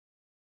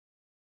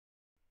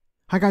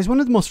Hi guys, one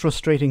of the most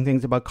frustrating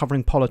things about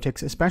covering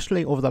politics,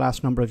 especially over the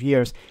last number of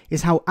years,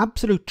 is how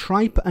absolute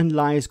tripe and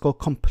lies go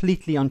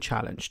completely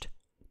unchallenged.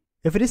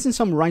 If it isn't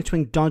some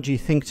right-wing dodgy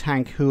think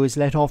tank who is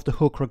let off the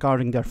hook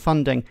regarding their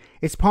funding,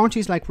 it's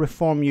parties like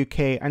Reform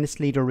UK and its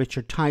leader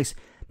Richard Tice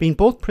being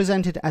both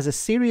presented as a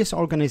serious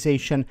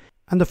organisation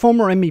and the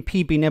former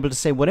MEP being able to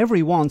say whatever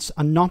he wants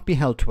and not be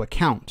held to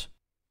account.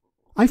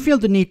 I feel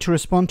the need to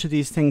respond to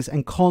these things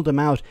and call them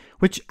out,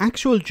 which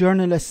actual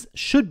journalists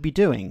should be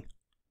doing.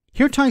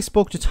 Here Tice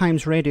spoke to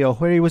Times Radio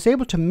where he was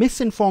able to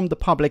misinform the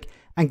public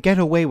and get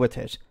away with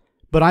it.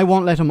 But I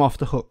won't let him off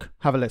the hook.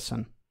 Have a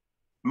listen.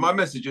 My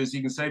message is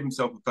he can save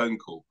himself a phone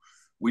call.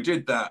 We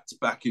did that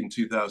back in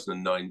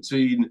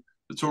 2019.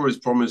 The Tories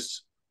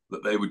promised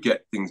that they would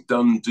get things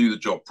done, do the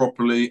job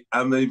properly,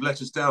 and they've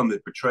let us down.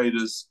 They've betrayed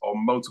us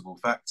on multiple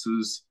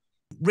factors.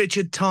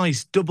 Richard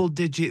Tice,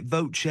 double-digit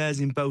vote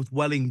shares in both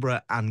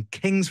Wellingborough and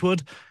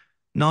Kingswood.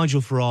 Nigel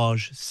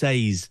Farage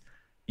says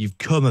you've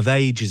come of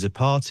age as a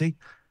party.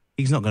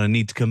 He's not going to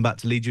need to come back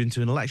to lead you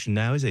into an election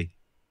now, is he?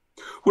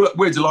 Well, look,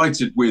 we're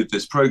delighted with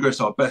this progress,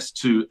 our best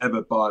two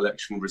ever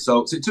by-election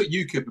results. It took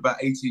UKIP about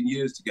 18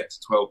 years to get to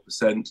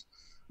 12%.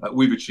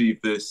 We've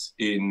achieved this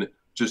in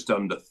just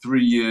under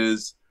 3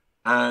 years.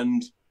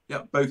 And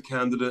yeah, both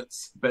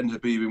candidates, Ben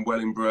Habib in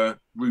Wellingborough,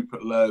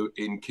 Rupert Lowe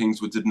in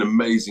Kingswood, did an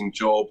amazing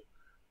job.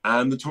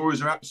 And the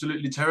Tories are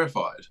absolutely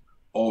terrified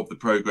of the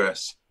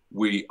progress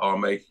we are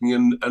making.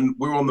 And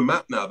we're on the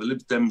map now. The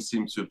Lib Dems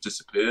seem to have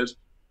disappeared.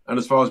 And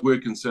as far as we're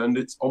concerned,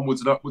 it's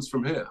onwards and upwards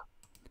from here.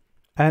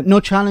 No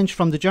challenge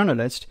from the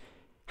journalist.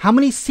 How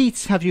many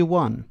seats have you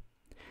won?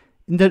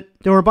 There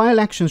were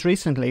by-elections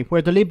recently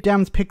where the Lib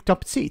Dems picked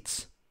up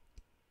seats.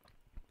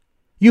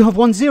 You have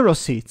won 0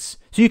 seats.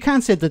 So you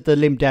can't say that the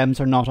Lib Dems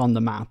are not on the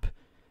map.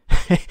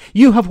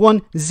 You have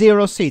won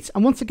 0 seats.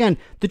 And once again,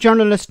 the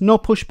journalist, no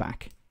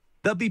pushback.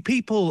 There'll be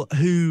people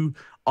who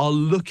are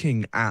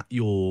looking at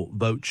your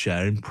vote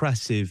share,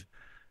 impressive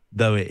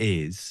though it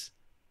is,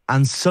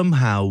 and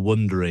somehow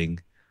wondering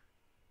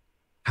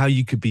how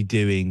you could be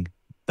doing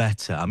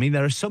better. I mean,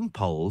 there are some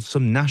polls,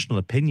 some national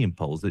opinion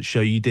polls that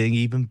show you doing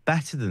even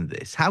better than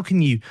this. How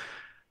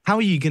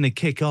are you going to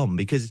kick on?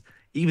 Because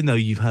even though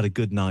you've had a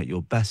good night,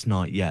 your best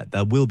night yet,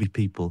 there will be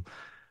people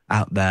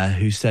out there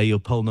who say your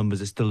poll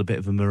numbers are still a bit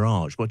of a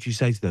mirage. What do you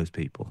say to those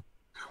people?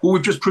 Well,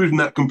 we've just proven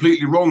that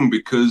completely wrong,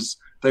 because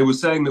they were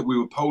saying that we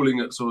were polling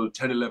at sort of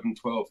 10, 11,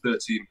 12,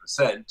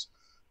 13%,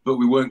 but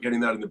we weren't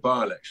getting that in the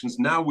by-elections.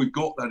 Now we've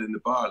got that in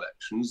the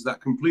by-elections. That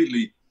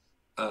completely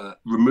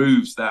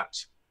removes that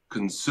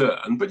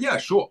concern. But yeah,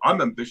 sure, I'm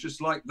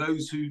ambitious like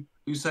those who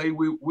say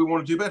we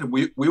want to do better.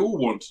 We all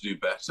want to do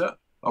better.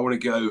 I want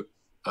to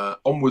go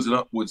onwards and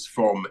upwards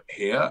from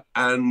here,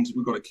 and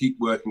we've got to keep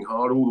working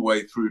hard all the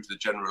way through to the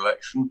general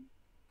election.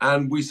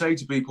 And we say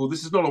to people,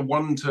 this is not a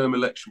one-term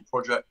election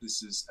project.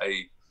 This is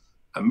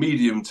a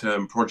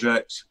medium-term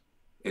project.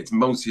 It's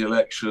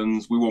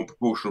multi-elections. We want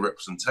proportional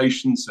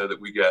representation so that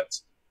we get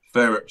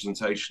fair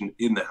representation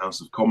in the House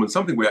of Commons,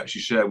 something we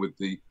actually share with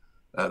the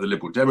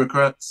Liberal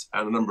Democrats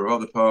and a number of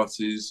other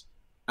parties.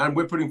 And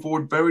we're putting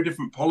forward very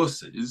different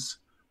policies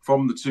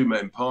from the two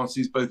main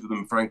parties. Both of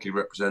them, frankly,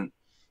 represent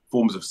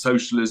forms of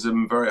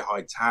socialism, very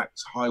high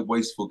tax, high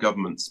wasteful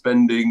government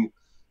spending,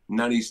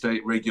 nanny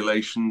state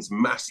regulations,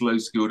 mass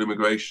low-skilled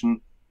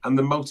immigration, and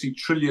the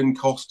multi-trillion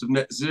cost of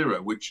net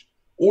zero,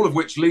 all of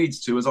which leads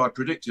to, as I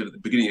predicted at the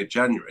beginning of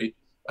January,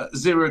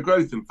 zero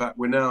growth. In fact,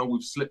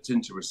 we've slipped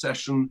into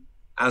recession,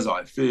 as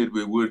I feared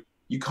we would.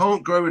 You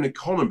can't grow an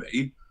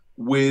economy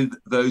with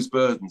those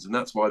burdens. And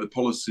that's why the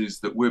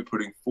policies that we're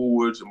putting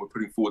forward, and we're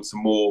putting forward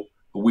some more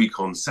a week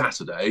on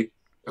Saturday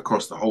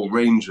across the whole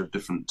range of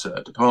different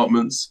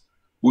departments,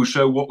 will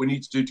show what we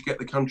need to do to get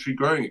the country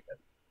growing again.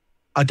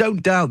 I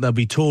don't doubt there'll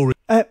be Tories.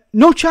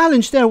 No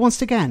challenge there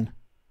once again.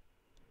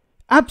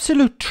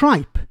 Absolute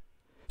tripe.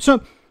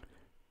 So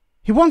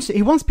he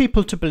wants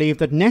people to believe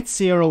that net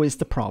zero is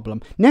the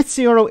problem. Net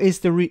zero is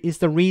the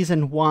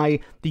reason why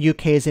the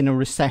UK is in a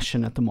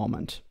recession at the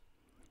moment.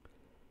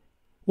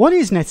 What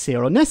is net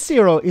zero? Net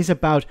zero is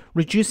about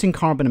reducing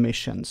carbon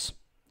emissions.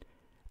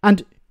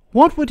 And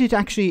what would it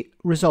actually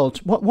result?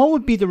 What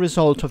would be the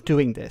result of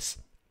doing this?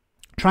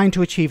 Trying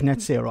to achieve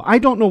net zero. I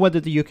don't know whether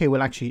the UK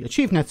will actually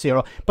achieve net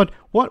zero, but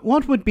what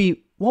would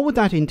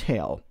that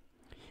entail?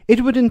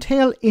 It would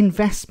entail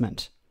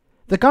investment.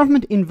 The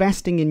government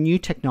investing in new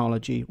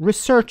technology,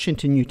 research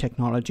into new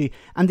technology,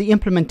 and the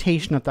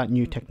implementation of that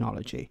new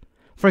technology.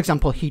 For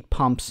example, heat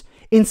pumps,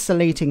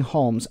 insulating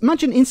homes.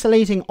 Imagine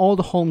insulating all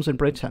the homes in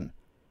Britain.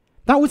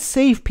 That would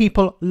save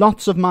people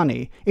lots of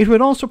money. It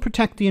would also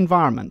protect the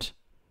environment.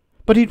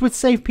 But it would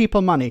save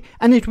people money,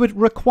 and it would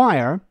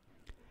require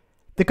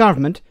the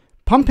government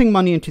pumping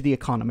money into the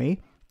economy,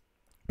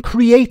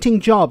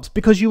 creating jobs,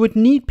 because you would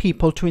need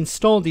people to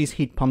install these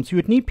heat pumps. You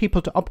would need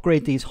people to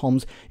upgrade these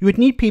homes. You would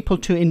need people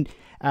to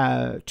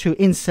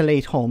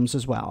insulate homes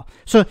as well.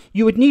 So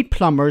you would need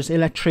plumbers,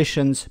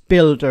 electricians,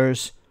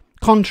 builders,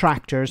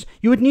 contractors.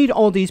 You would need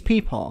all these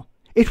people.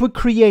 It would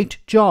create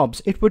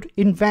jobs. It would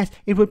invest.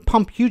 It would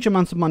pump huge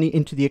amounts of money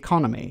into the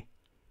economy.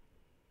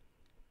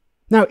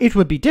 Now, it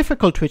would be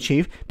difficult to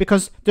achieve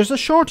because there's a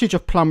shortage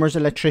of plumbers,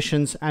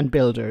 electricians and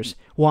builders.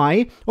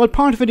 Why? Well,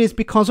 part of it is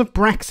because of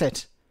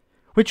Brexit,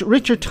 which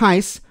Richard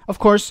Tice, of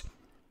course,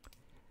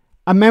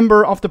 a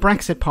member of the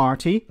Brexit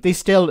party, they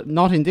still,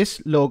 not in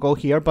this logo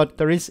here, but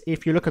there is,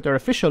 if you look at their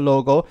official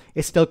logo,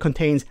 it still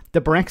contains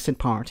the Brexit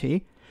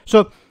party.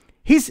 So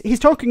he's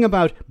talking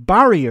about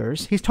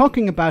barriers. He's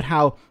talking about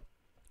how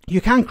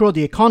you can't grow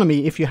the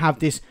economy if you have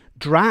this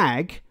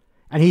drag,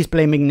 and he's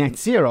blaming net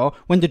zero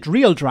when the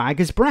real drag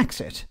is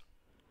Brexit.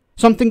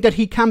 Something that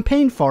he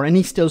campaigned for and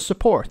he still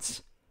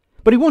supports.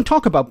 But he won't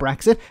talk about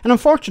Brexit, and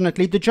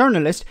unfortunately the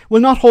journalist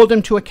will not hold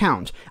him to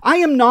account. I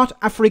am not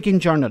a frigging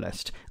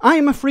journalist. I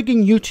am a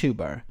frigging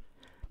YouTuber.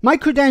 My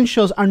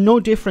credentials are no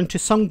different to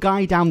some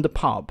guy down the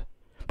pub.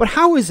 But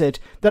how is it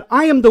that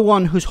I am the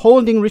one who's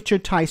holding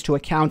Richard Tice to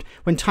account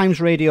when Times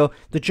Radio,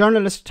 the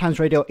journalist at Times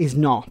Radio, is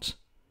not?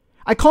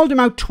 I called him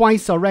out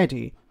twice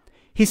already.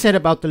 He said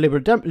about the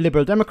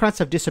Liberal Democrats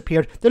have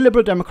disappeared. The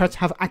Liberal Democrats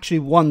have actually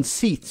won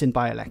seats in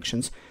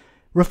by-elections.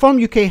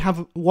 Reform UK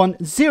have won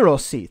 0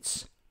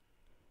 seats.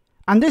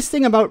 And this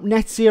thing about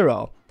net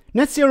zero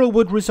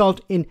would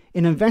result in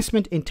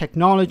investment in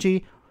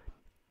technology.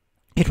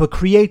 It would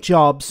create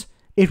jobs.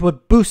 It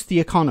would boost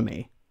the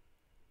economy.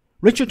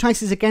 Richard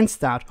Tice is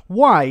against that.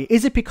 Why?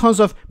 Is it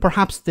because of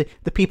perhaps the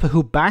people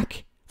who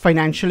back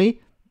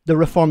financially the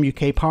Reform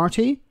UK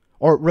party,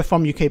 or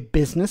Reform UK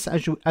business,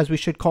 as we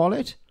should call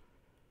it?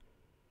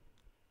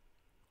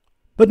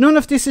 But none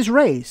of this is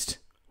raised.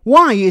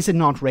 Why is it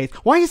not raised?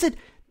 Why is it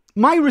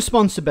my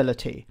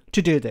responsibility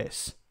to do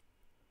this?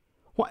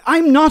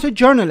 I'm not a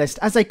journalist,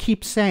 as I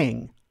keep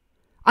saying.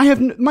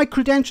 My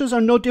credentials are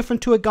no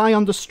different to a guy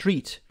on the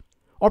street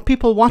or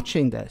people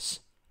watching this.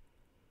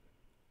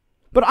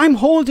 But I'm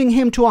holding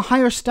him to a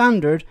higher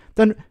standard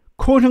than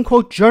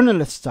quote-unquote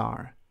journalists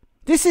are.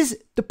 This is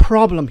the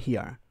problem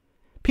here.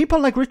 People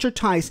like Richard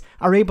Tice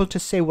are able to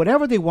say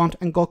whatever they want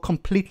and go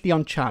completely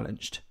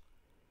unchallenged.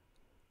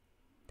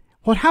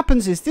 What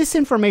happens is this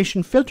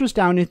information filters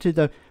down into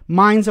the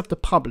minds of the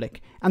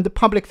public, and the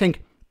public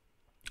think,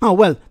 oh,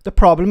 well, the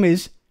problem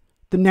is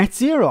the net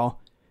zero.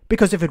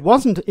 Because if it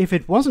wasn't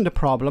a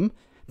problem,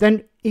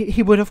 then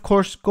he would, of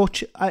course,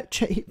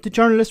 the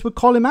journalists would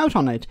call him out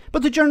on it.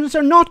 But the journalists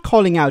are not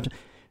calling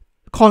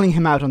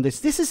him out on this.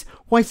 This is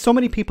why so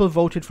many people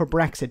voted for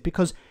Brexit,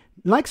 because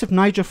likes of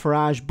Nigel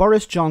Farage,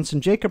 Boris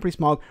Johnson, Jacob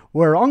Rees-Mogg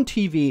were on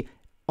TV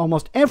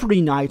almost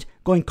every night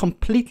going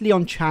completely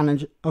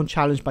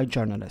unchallenged by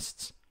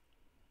journalists.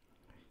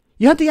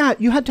 You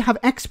had to have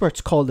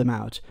experts call them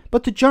out,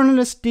 but the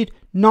journalists did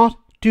not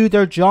do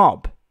their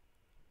job.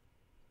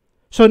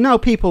 So now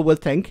people will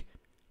think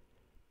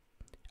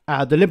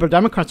the Liberal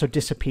Democrats are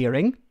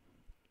disappearing,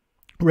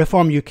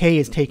 Reform UK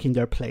is taking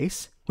their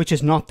place, which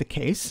is not the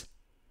case,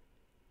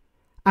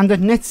 and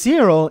that net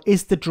zero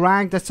is the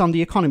drag that's on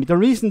the economy. The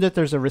reason that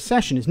there's a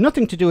recession is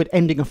nothing to do with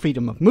ending of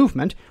freedom of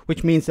movement,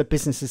 which means that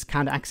businesses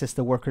can't access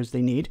the workers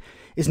they need.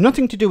 Is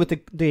nothing to do with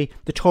the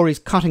Tories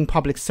cutting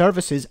public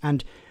services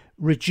and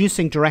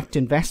reducing direct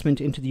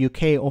investment into the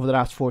UK over the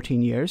last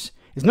 14 years.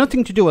 It's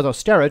nothing to do with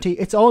austerity.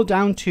 It's all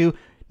down to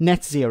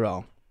net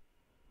zero.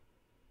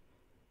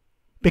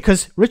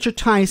 Because Richard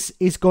Tice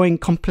is going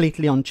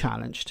completely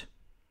unchallenged.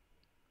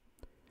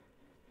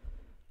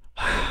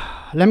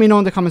 Let me know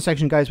in the comment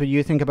section, guys, what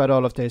you think about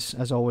all of this.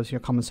 As always, your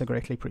comments are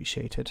greatly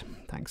appreciated.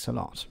 Thanks a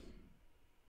lot.